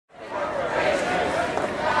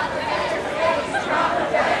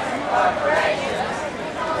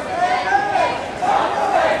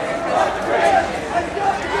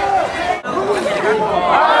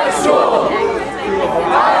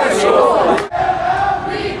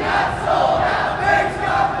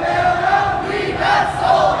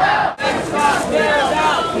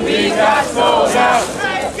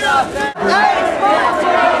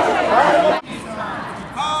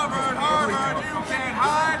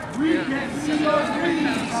What?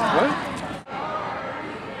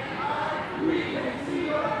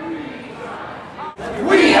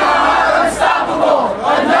 We are unstoppable!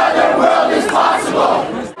 Another world is possible!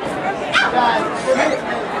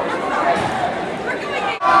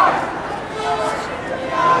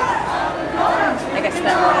 I guess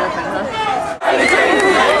that one open, huh?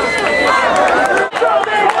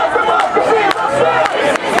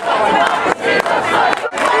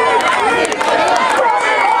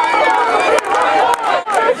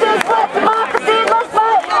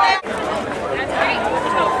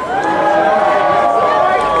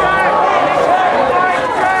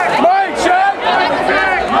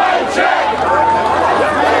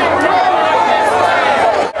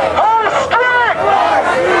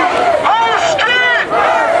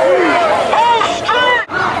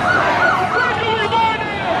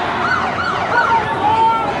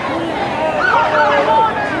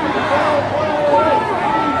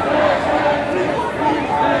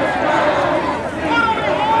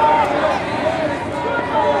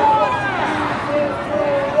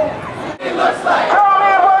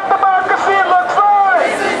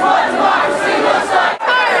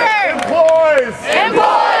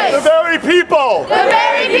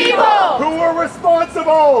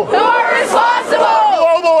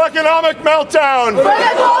 Economic meltdown! For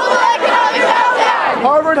the global economic meltdown!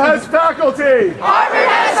 Harvard has faculty! Harvard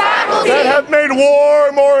has faculty! That have made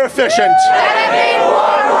war more efficient! That have made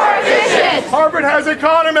war more efficient! Harvard has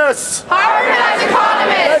economists! Harvard has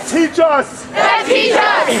economists! That teach us! That teach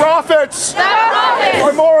us! Profits! That profits!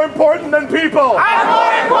 Are more important than people! Are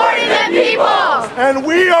more important than people! And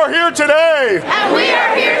we are here today! And we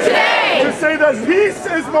are here today! To say that peace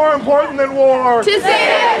is more important than war! To say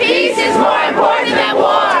that peace is more important than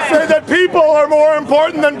war! To say that people are more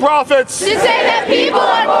important than profits! To say that people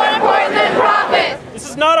are more important than profits! This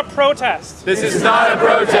is not a protest. This is not a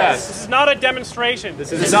protest. This is not a demonstration.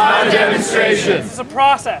 This is not a demonstration. This is a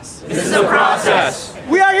process. This is a process.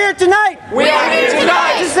 We are here tonight. We are here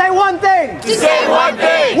tonight. To say one thing. To say one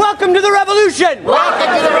thing. Welcome to the revolution.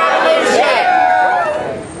 Welcome to the revolution.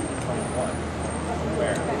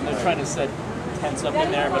 They're trying to set tents up in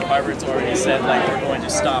there, but Harvard's already said, like, we're going to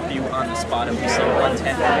stop you on the spot if you see one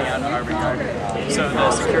tent coming out of Harvard Yard. So the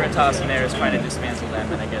Securitas in there is trying to dismantle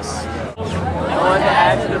them, and I guess...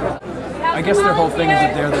 I guess their whole thing is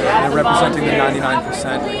that they're representing the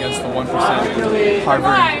 99% against the 1%. Harvard,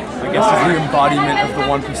 I guess, is the embodiment of the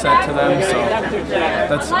 1% to them, so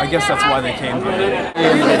I guess that's why they came here.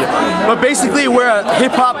 But basically, we're a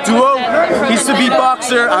hip-hop duo. He's a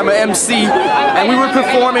beatboxer, I'm an MC, and we were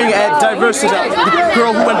performing at Diversity. The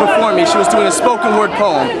girl who went before me, she was doing a spoken word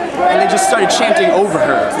poem, and they just started chanting over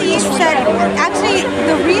her. You said, actually,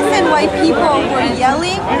 the reason why people were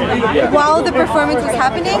yelling while the performance was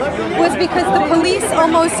happening was because the police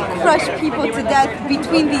almost crushed people to death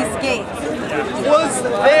between these gates. Was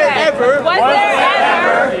there ever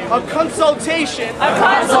a consultation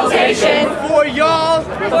for y'all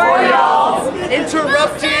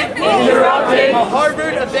interrupted a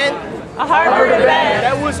Harvard event? A Harvard event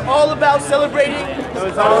that was all about celebrating.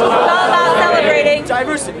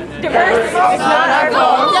 Diversity. Diversity is not our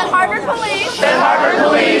fault. That Harvard police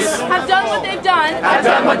have done what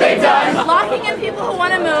they've done. Locking in people who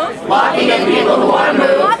want to move. Blocking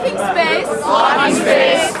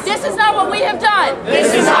space. This is not what we have done.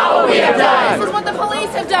 This is what the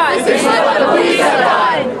police have done.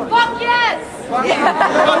 Fuck yes. Okay.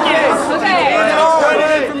 Point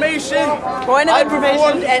of information. I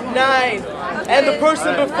performed at 9, and the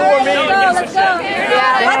person before me Let's go.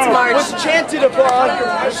 was chanted upon.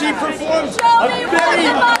 She performed a very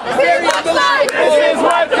This is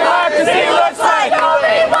what democracy looks like. Show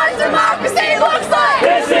me what democracy looks like.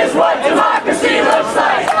 This is what democracy